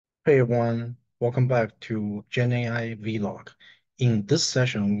Hey everyone, welcome back to GenAI Vlog. In this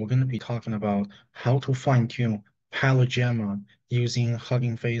session, we're going to be talking about how to fine-tune PaliGemma using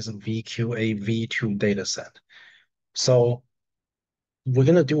Hugging Face VQA-v2 dataset. So we're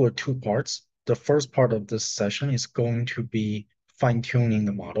going to do a two parts. The first part of this session is going to be fine-tuning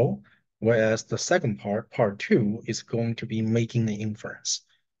the model, whereas the second part, part two, is going to be making the inference.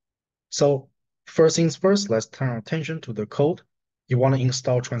 So first things first, let's turn our attention to the code. You want to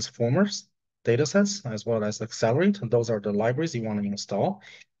install transformers, datasets, as well as accelerate. Those are the libraries you want to install.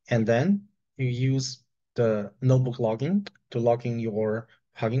 And then you use the notebook login to log in your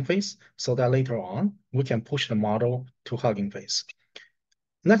Hugging Face so that later on we can push the model to Hugging Face.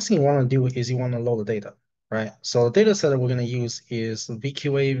 Next thing you want to do is you want to load the data, right? So the data set that we're going to use is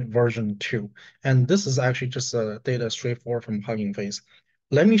VQA version 2. And this is actually just a data straightforward from Hugging Face.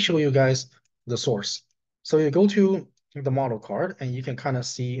 Let me show you guys the source. So you go to the model card and you can kind of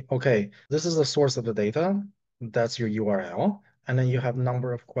see, okay, this is the source of the data. That's your URL. And then you have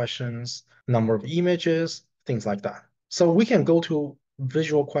number of questions, number of images, things like that. So we can go to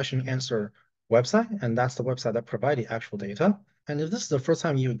visual question answer website, and that's the website that provides the actual data. And if this is the first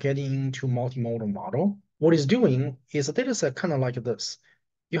time you're getting into multimodal model, what it's doing is a data set kind of like this.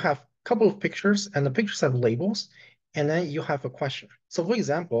 You have a couple of pictures, and the pictures have labels, and then you have a question. So for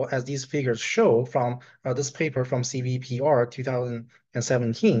example, as these figures show from this paper from CVPR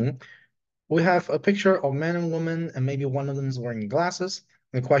 2017, we have a picture of man and woman, and maybe one of them is wearing glasses.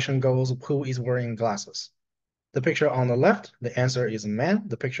 The question goes, who is wearing glasses? The picture on the left, the answer is a man.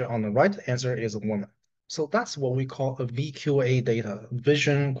 The picture on the right, the answer is a woman. So that's what we call a VQA data,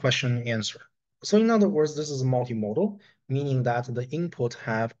 vision, question, answer. So in other words, this is multimodal, meaning that the input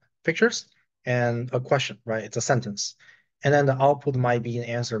have pictures and a question, right? It's a sentence. And then the output might be an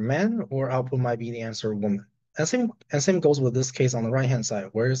answer man or output might be the answer woman. And same goes with this case on the right-hand side.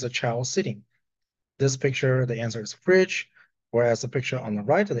 Where is the child sitting? This picture, the answer is fridge, whereas the picture on the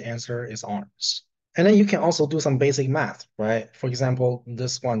right, the answer is arms. And then you can also do some basic math, right? For example,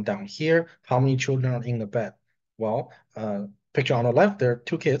 this one down here, how many children are in the bed? Well, picture on the left, there are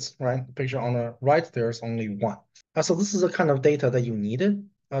two kids, right? The picture on the right, there's only one. So this is the kind of data that you needed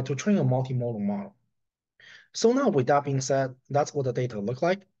to train a multimodal model. So now with that being said, that's what the data look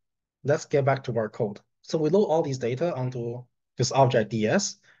like. Let's get back to our code. So we load all these data onto this object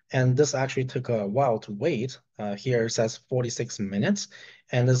DS, and this actually took a while to wait. Here it says 46 minutes,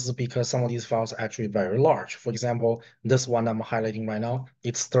 and this is because some of these files are actually very large. For example, this one I'm highlighting right now,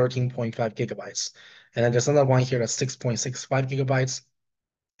 it's 13.5 gigabytes. And then there's another one here that's 6.65 gigabytes,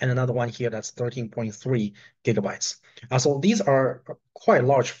 and another one here that's 13.3 gigabytes. So these are quite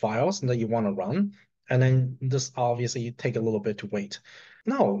large files that you want to run, and then this obviously take a little bit to wait.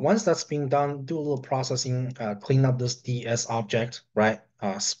 Now, once that's been done, do a little processing, clean up this DS object, right?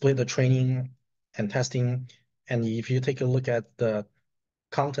 Split the training and testing. And if you take a look at the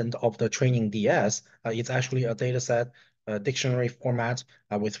content of the training DS, it's actually a data set, a dictionary format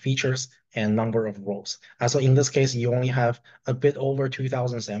with features and number of rows. So in this case, you only have a bit over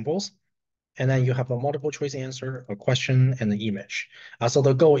 2,000 samples, and then you have a multiple choice answer, a question, and an image. So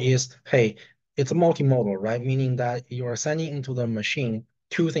the goal is, hey, it's multimodal, right? Meaning that you are sending into the machine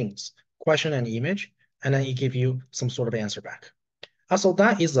two things, question and image, and then it give you some sort of answer back. So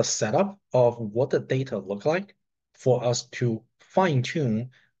that is the setup of what the data look like for us to fine tune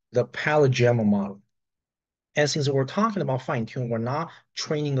the PaliGemma model. And since we're talking about fine tune, we're not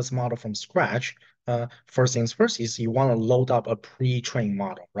training this model from scratch. First things first is you want to load up a pre-trained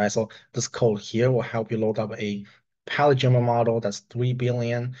model, right? So this code here will help you load up a PaliGemma model that's 3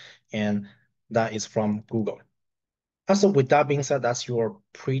 billion, and that is from Google. So with that being said, that's your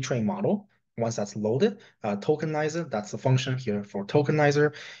pre-trained model. Once that's loaded, tokenizer, that's the function here for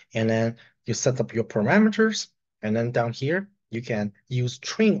tokenizer. And then you set up your parameters. And then down here, you can use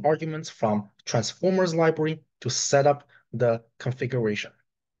train arguments from transformers library to set up the configuration.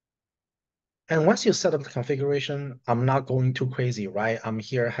 And once you set up the configuration, I'm not going too crazy, right? I'm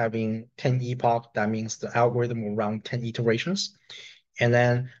here having 10 epoch. That means the algorithm will run 10 iterations, and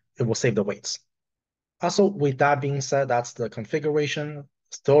then it will save the weights. Also, with that being said, that's the configuration.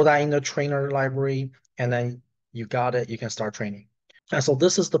 Throw that in the trainer library, and then you got it. You can start training. And so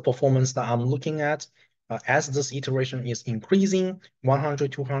this is the performance that I'm looking at. As this iteration is increasing,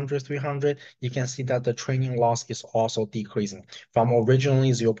 100, 200, 300, you can see that the training loss is also decreasing from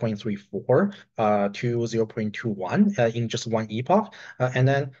originally 0.34 to 0.21 in just one epoch. And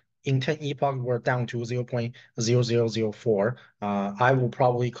then in 10 epoch, we're down to 0.0004. I will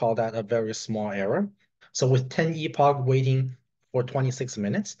probably call that a very small error. So with 10 epoch waiting for 26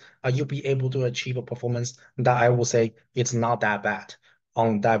 minutes, you'll be able to achieve a performance that I will say it's not that bad.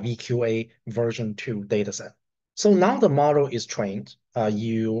 on that VQA version 2 dataset. So now the model is trained.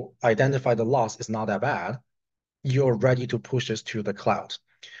 You identify the loss is not that bad. You're ready to push this to the cloud.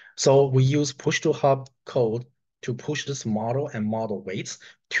 So we use push to hub code to push this model and model weights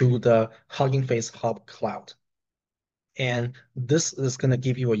to the Hugging Face Hub cloud. And this is going to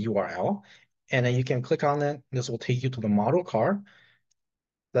give you a URL. And then you can click on it. This will take you to the model car.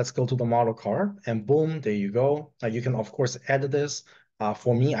 Let's go to the model car and boom, there you go. You can, of course, edit this.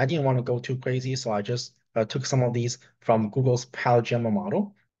 For me, I didn't want to go too crazy, so I just took some of these from Google's PaliGemma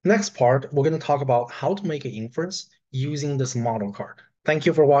model. Next part, we're going to talk about how to make an inference using this model card. Thank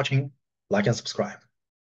you for watching. Like and subscribe.